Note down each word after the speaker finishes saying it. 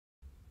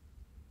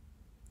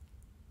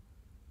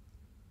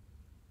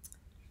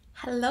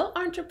Hello,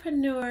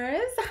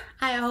 entrepreneurs.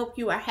 I hope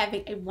you are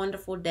having a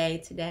wonderful day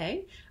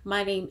today.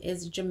 My name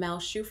is Jamel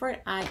Shuford.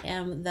 I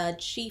am the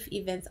Chief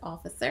Events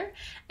Officer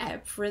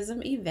at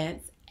Prism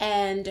Events,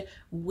 and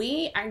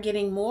we are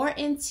getting more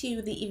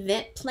into the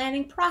event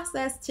planning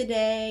process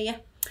today.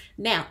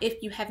 Now,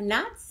 if you have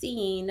not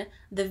seen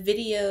the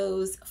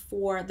videos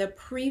for the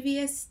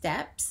previous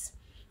steps,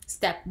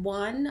 step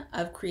 1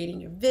 of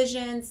creating your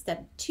vision,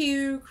 step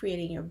 2,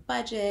 creating your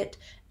budget,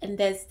 and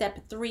then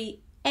step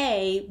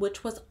 3A,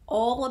 which was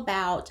all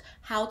about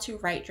how to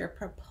write your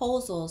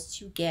proposals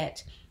to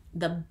get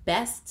the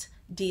best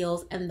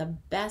deals and the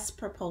best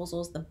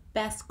proposals, the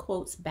best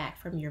quotes back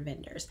from your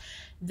vendors,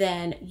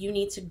 then you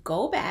need to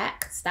go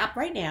back, stop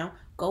right now,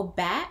 go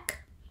back,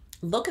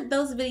 look at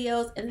those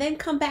videos, and then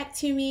come back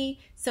to me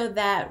so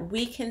that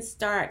we can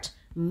start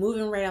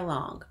moving right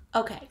along.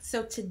 Okay,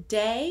 so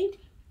today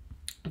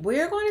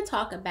we're going to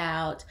talk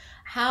about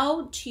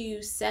how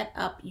to set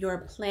up your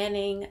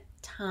planning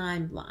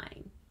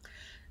timeline.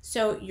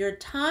 So your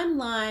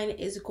timeline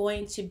is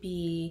going to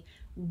be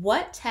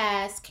what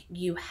task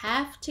you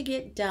have to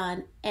get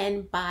done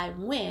and by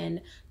when,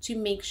 to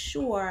make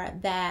sure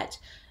that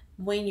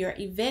when your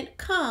event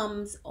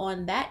comes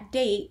on that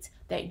date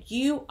that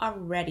you are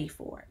ready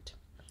for it.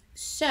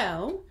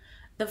 So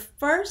the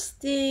first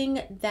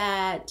thing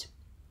that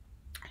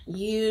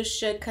you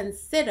should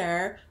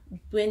consider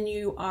when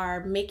you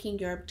are making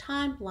your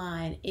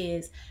timeline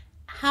is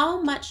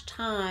how much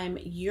time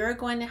you're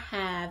going to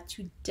have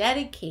to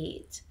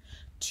dedicate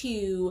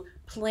to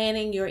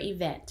planning your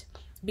event,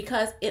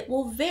 because it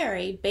will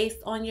vary based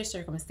on your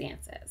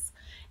circumstances.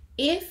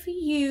 If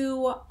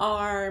you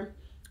are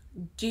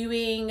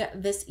doing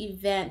this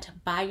event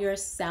by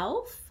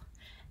yourself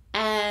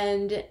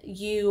and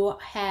you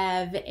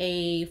have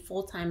a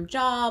full-time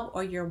job,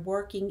 or you're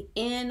working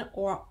in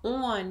or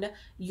on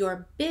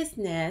your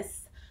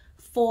business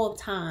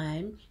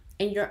full-time,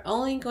 and you're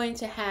only going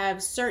to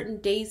have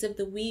certain days of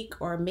the week,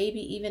 or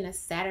maybe even a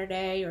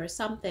Saturday or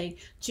something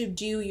to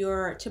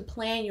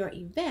plan your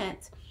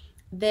event,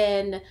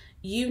 then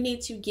you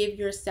need to give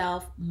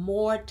yourself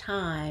more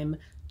time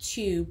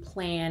to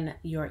plan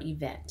your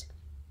event.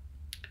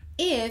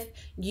 If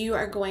you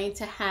are going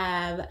to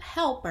have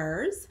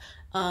helpers,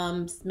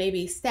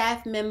 maybe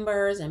staff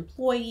members,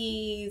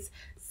 employees,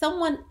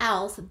 someone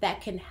else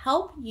that can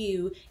help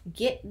you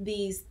get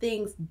these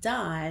things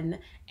done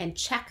and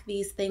check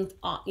these things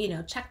off,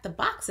 check the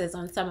boxes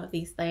on some of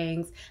these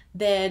things,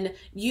 then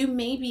you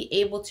may be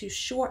able to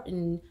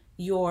shorten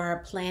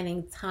your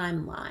planning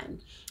timeline.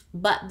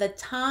 But the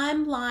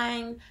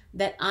timeline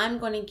that I'm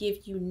going to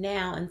give you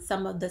now, and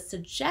some of the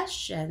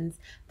suggestions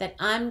that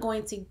I'm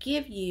going to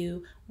give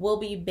you,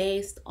 will be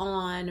based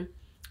on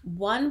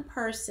one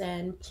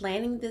person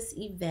planning this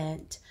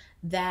event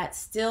that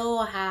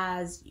still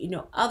has,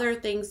 other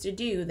things to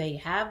do. They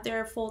have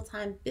their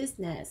full-time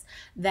business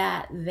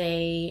that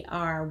they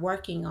are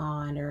working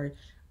on,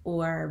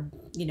 or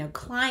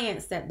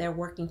clients that they're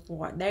working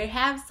for. They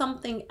have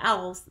something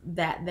else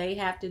that they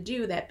have to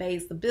do that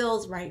pays the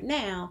bills right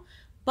now,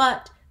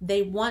 but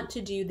they want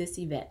to do this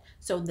event.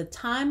 So the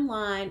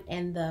timeline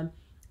and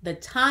the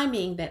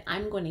timing that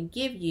I'm going to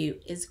give you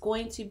is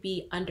going to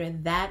be under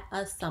that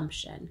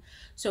assumption.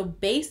 So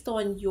based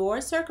on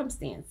your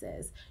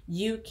circumstances,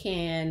 you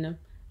can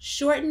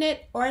shorten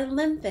it or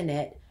lengthen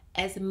it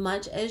as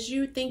much as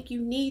you think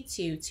you need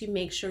to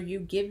make sure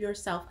you give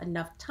yourself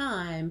enough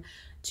time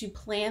to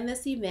plan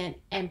this event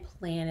and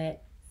plan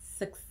it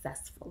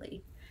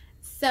successfully.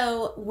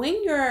 So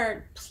when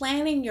you're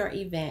planning your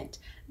event,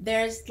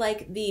 there's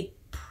like the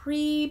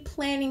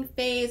pre-planning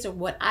phase, or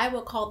what I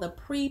would call the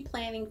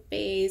pre-planning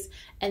phase,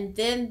 and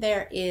then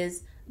there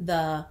is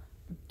the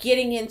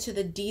getting into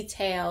the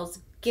details,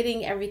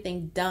 getting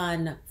everything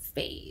done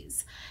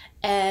phase.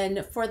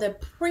 And for the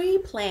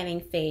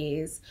pre-planning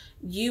phase,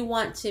 you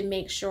want to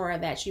make sure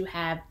that you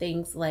have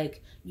things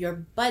like your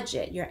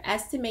budget, your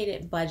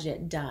estimated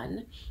budget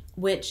done,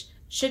 which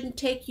shouldn't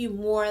take you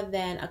more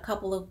than a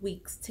couple of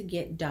weeks to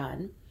get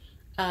done.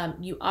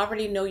 You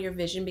already know your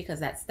vision, because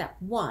that's step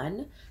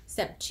 1.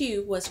 Step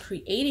 2 was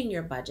creating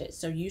your budget.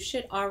 So you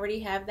should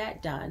already have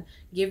that done.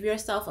 Give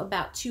yourself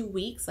about 2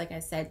 weeks, like I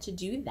said, to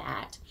do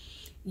that.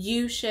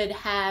 You should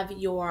have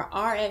your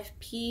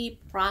RFP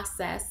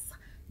process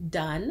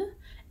done.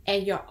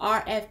 And your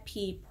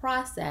RFP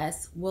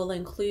process will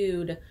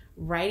include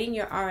writing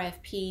your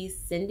RFP,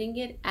 sending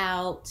it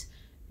out,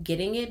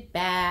 getting it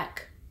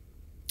back,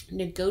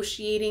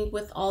 negotiating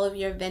with all of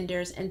your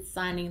vendors, and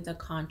signing the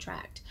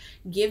contract.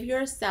 Give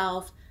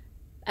yourself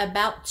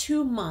about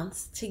 2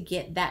 months to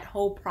get that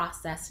whole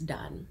process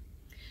done.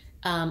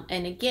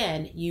 And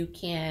again, you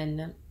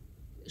can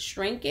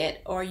shrink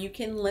it or you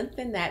can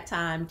lengthen that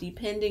time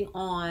depending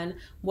on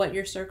what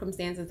your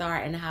circumstances are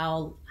and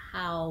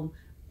how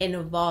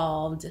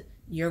involved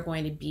you're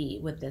going to be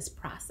with this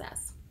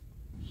process.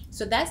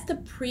 So that's the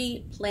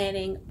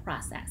pre-planning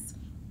process.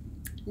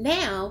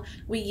 Now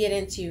we get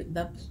into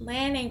the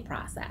planning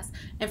process.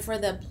 And for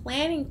the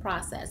planning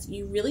process,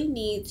 you really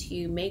need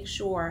to make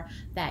sure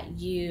that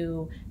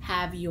you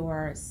have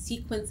your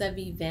sequence of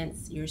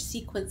events, your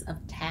sequence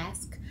of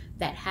tasks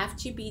that have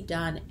to be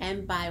done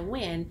and by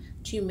when,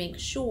 to make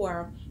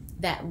sure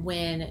that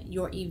when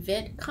your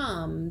event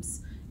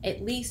comes,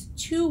 at least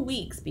 2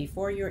 weeks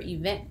before your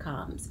event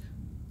comes,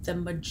 the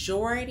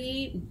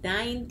majority,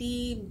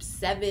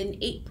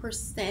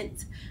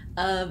 8%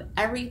 of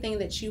everything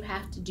that you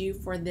have to do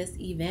for this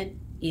event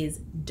is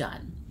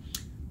done.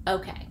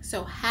 Okay,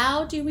 so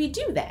how do we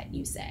do that,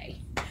 you say?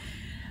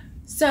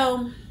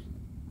 So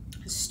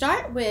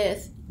start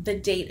with the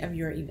date of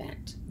your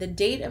event. The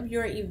date of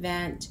your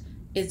event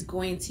is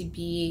going to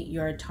be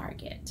your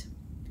target.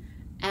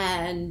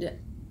 And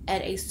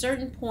at a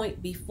certain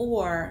point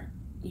before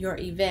your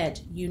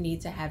event, you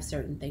need to have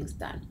certain things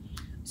done.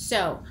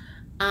 So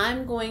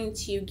I'm going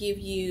to give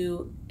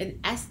you an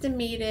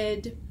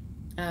estimated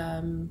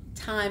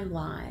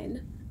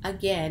timeline.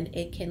 Again,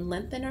 it can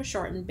lengthen or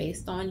shorten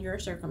based on your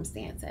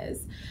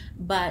circumstances,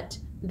 but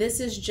this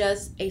is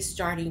just a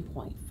starting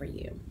point for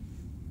you.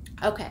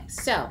 Okay,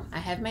 so I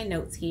have my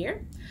notes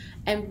here,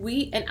 and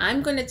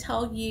I'm going to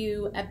tell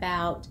you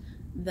about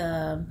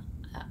the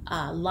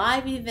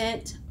live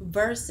event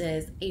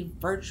versus a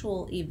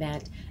virtual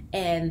event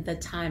and the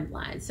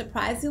timeline.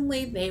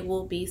 Surprisingly, they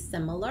will be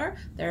similar.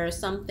 There are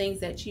some things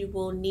that you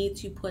will need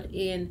to put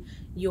in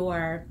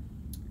your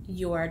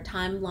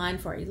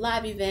timeline for a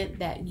live event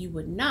that you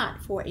would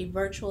not for a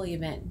virtual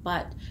event,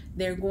 but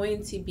they're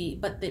going to be,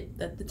 but the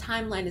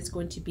timeline is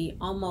going to be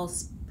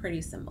almost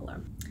pretty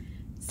similar.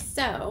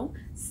 So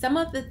some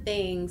of the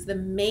things, the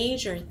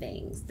major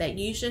things that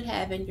you should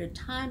have in your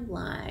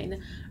timeline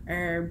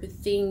are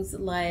things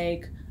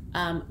like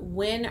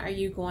when are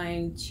you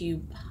going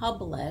to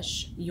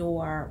publish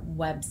your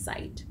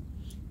website?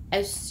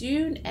 As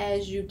soon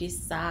as you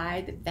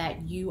decide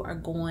that you are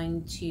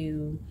going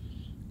to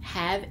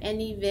have an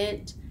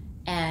event,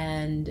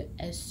 and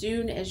as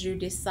soon as you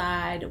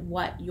decide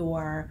what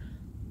your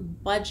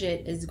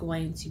budget is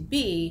going to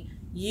be,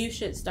 you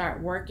should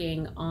start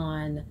working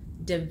on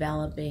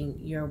developing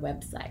your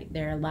website.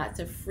 There are lots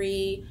of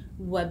free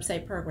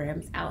website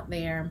programs out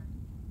there,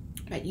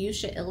 but you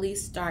should at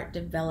least start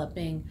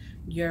developing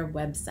your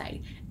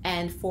website.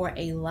 And for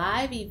a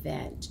live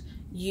event,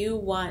 you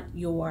want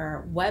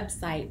your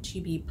website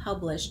to be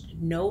published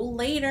no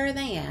later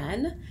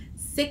than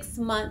 6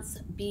 months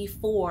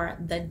before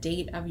the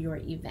date of your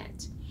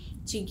event,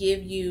 to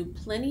give you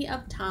plenty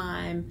of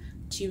time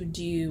to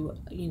do,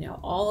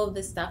 all of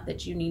the stuff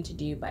that you need to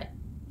do. But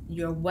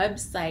your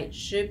website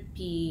should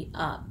be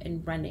up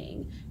and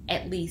running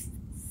at least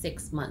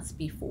 6 months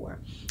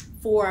before.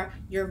 For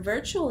your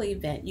virtual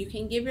event, you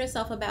can give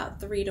yourself about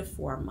 3 to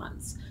 4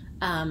 months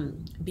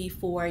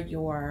before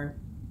your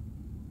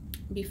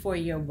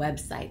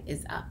website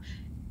is up.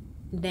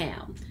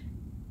 Now,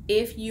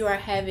 if you are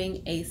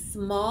having a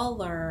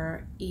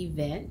smaller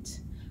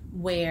event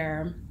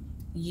where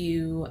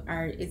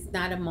it's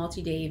not a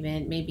multi-day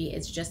event, maybe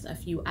it's just a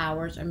few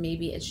hours, or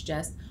maybe it's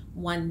just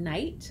one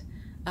night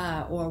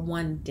or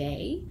one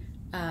day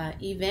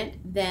event,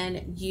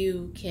 then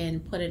you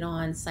can put it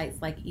on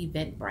sites like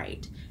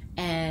Eventbrite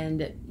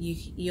and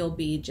you'll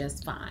be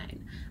just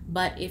fine.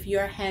 But if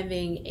you're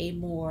having a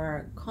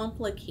more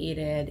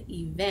complicated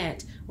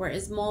event where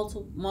it's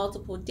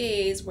multiple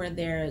days, where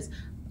there's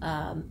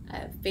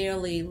a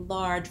fairly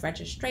large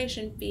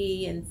registration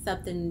fee and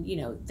something,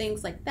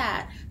 things like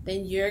that,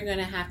 then you're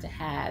gonna have to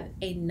have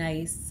a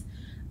nice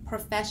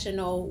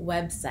professional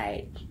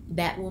website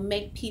that will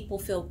make people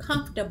feel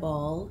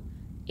comfortable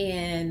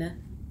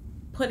in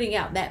putting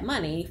out that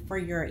money for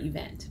your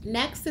event.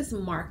 Next is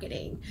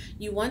marketing.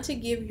 You want to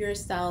give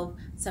yourself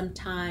some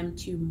time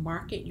to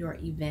market your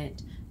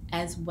event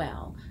as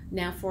well.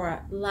 Now,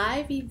 for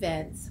live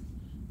events,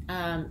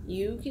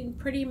 you can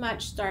pretty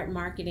much start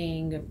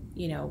marketing,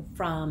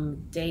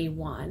 from day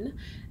one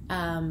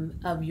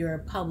of your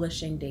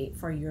publishing date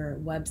for your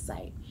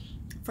website.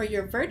 For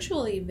your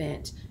virtual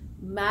event,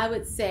 I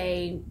would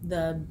say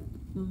the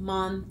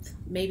month,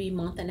 maybe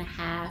month and a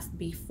half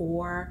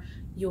before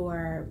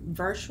your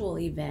virtual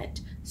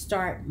event,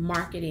 start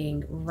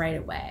marketing right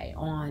away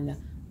on,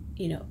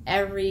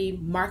 every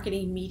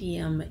marketing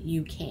medium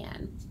you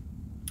can.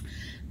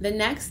 The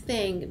next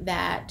thing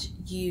that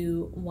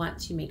you want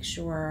to make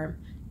sure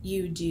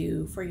you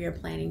do for your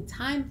planning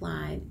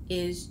timeline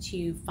is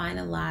to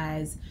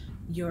finalize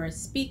your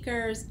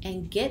speakers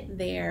and get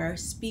their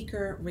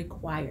speaker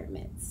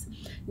requirements.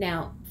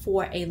 Now,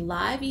 for a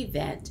live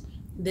event,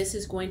 this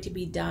is going to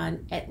be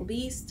done at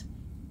least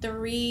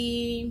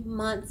 3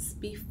 months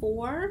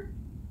before,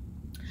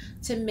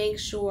 to make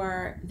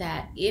sure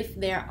that if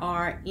there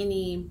are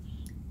any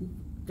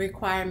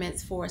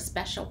requirements for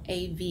special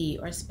AV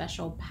or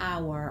special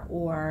power,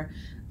 or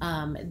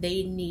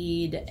they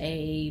need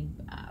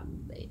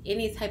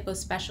any type of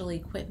special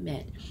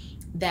equipment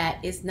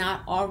that is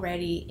not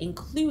already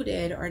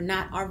included or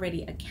not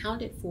already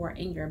accounted for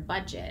in your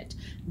budget,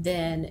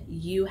 then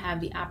you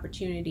have the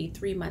opportunity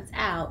 3 months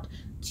out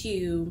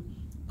to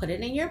put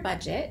it in your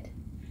budget,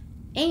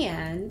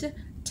 and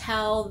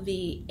tell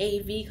the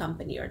AV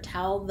company or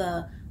tell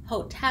the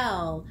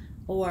hotel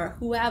or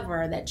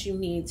whoever that you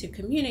need to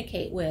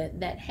communicate with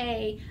that,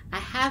 hey, I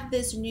have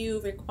this new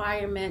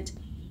requirement.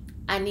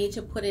 I need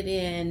to put it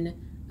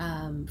in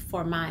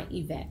for my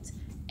event,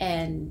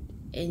 and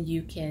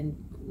you can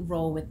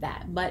roll with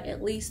that. But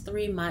at least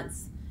 3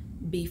 months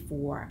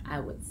before, I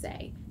would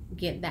say,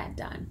 get that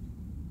done.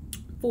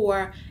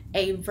 For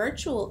a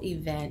virtual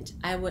event,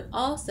 I would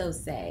also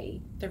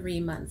say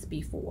 3 months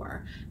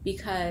before,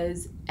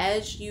 because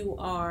as you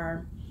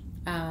are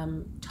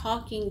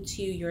talking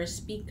to your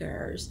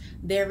speakers,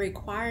 their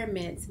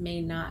requirements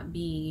may not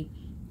be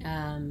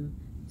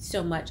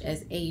so much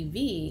as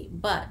AV,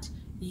 but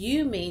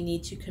you may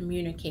need to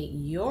communicate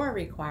your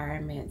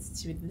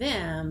requirements to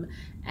them,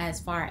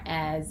 as far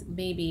as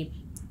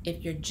maybe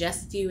if you're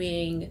just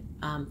doing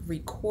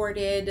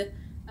recorded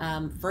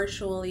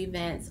virtual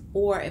events,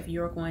 or if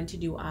you're going to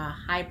do a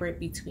hybrid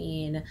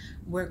between,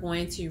 we're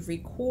going to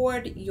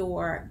record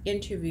your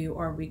interview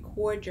or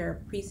record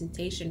your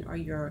presentation or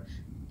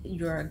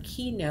your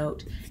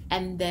keynote,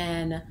 and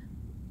then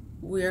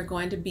we're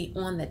going to be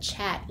on the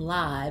chat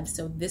live.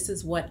 So this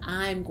is what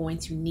I'm going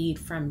to need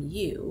from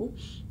you.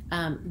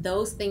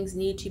 Those things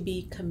need to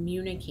be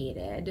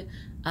communicated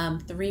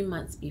 3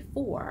 months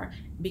before,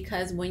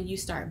 because when you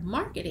start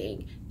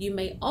marketing, you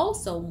may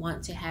also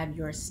want to have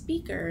your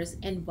speakers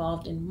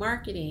involved in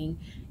marketing,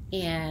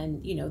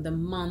 and the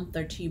month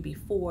or two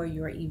before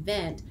your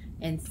event,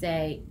 and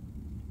say,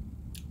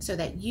 so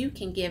that you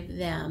can give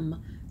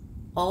them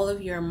all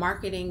of your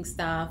marketing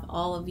stuff,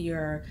 all of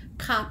your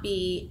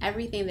copy,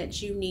 everything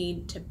that you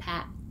need to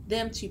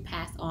them to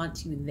pass on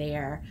to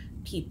their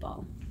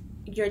people.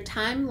 Your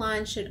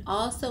timeline should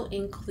also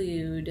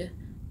include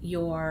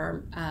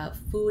your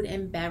food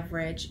and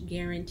beverage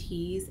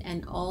guarantees,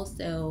 and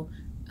also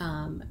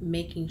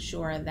making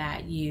sure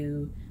that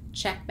you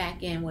check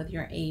back in with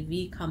your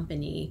AV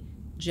company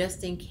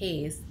just in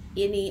case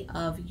any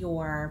of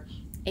your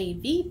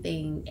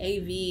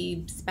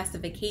AV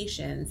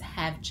specifications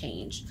have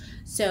changed.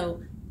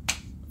 So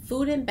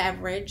food and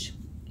beverage,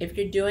 if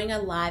you're doing a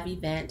live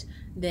event,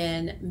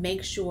 then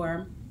make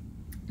sure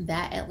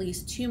that at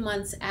least 2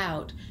 months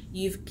out,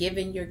 you've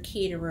given your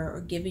caterer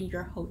or given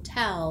your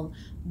hotel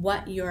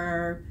what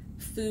your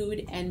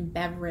food and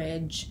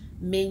beverage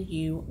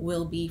menu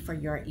will be for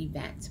your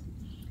event.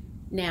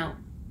 Now,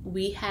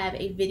 we have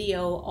a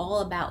video all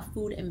about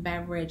food and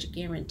beverage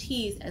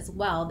guarantees as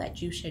well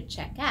that you should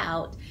check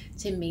out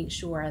to make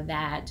sure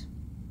that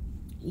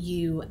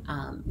you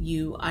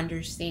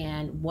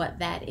understand what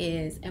that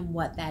is and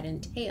what that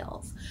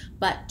entails.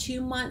 But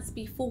 2 months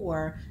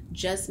before,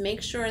 just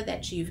make sure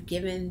that you've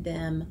given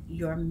them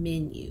your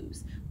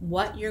menus,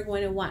 what you're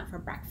going to want for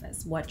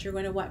breakfast, what you're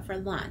going to want for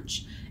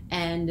lunch,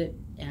 and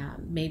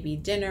maybe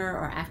dinner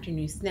or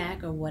afternoon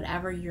snack or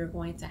whatever you're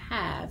going to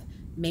have.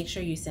 Make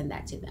sure you send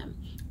that to them.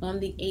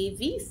 On the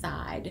AV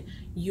side,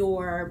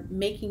 you're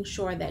making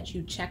sure that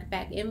you check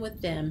back in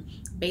with them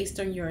based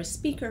on your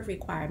speaker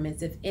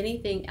requirements. If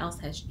anything else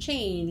has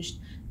changed,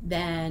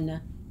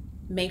 then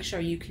make sure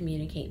you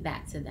communicate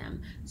that to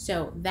them.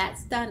 So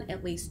that's done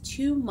at least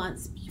 2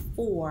 months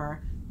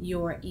before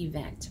your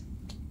event.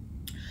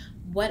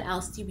 What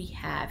else do we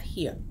have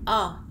here?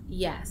 Oh,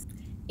 yes.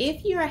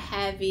 If you're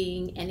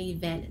having an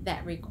event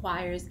that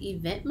requires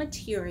event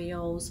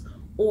materials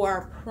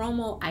or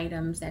promo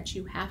items that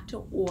you have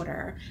to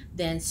order,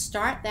 then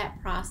start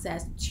that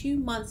process 2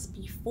 months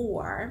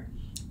before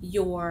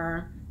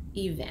your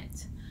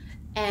event.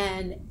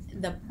 And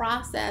the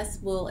process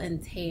will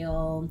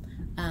entail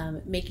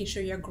making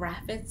sure your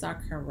graphics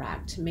are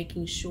correct,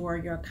 making sure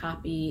your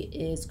copy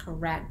is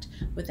correct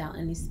without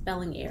any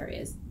spelling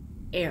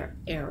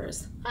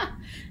errors.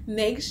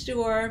 Make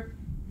sure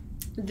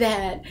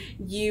that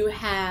you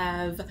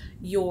have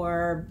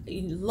your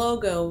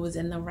logos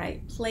in the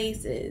right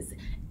places,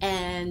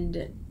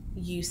 and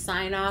you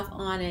sign off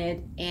on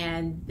it,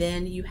 and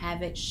then you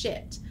have it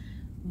shipped.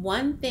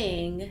 One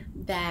thing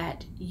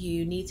that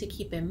you need to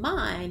keep in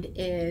mind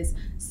is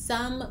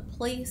some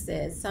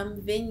places,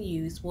 some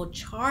venues will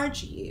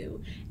charge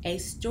you a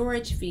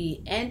storage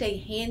fee and a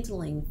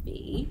handling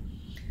fee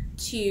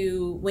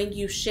when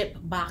you ship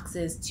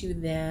boxes to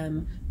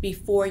them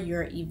before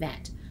your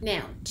event.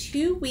 Now,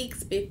 2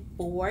 weeks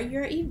before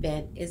your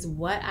event is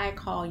what I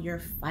call your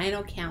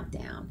final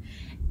countdown.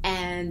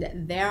 And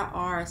there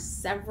are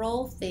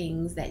several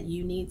things that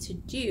you need to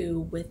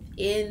do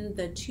within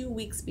the 2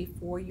 weeks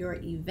before your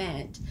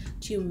event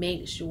to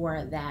make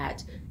sure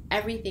that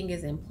everything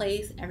is in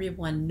place,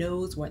 everyone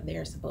knows what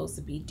they're supposed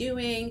to be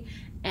doing,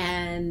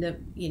 and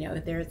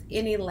if there's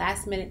any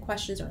last minute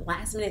questions or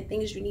last minute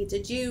things you need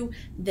to do,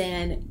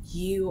 then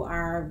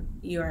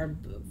you're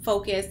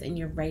focused and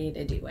you're ready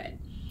to do it.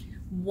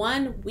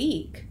 1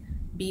 week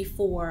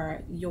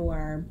before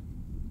your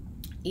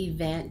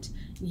event,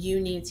 you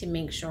need to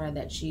make sure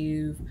that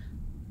you've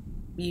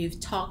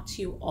talked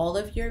to all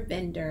of your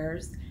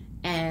vendors,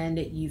 and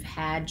you've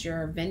had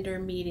your vendor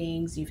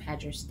meetings, you've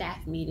had your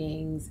staff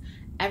meetings.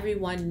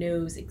 Everyone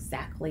knows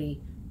exactly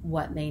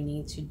what they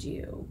need to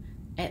do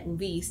at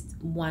least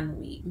 1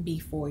 week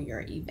before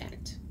your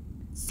event.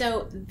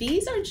 So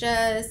these are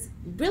just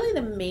really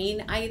the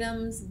main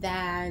items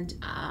that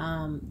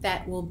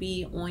that will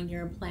be on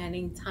your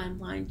planning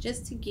timeline,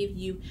 just to give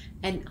you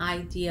an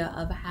idea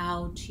of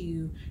how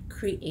to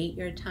create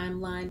your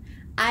timeline.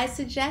 I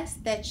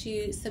suggest that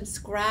you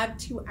subscribe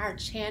to our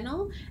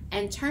channel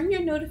and turn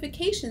your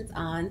notifications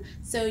on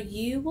so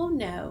you will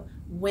know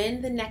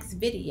when the next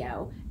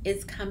video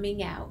is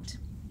coming out.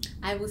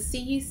 I will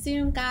see you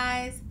soon,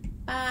 guys.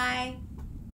 Bye.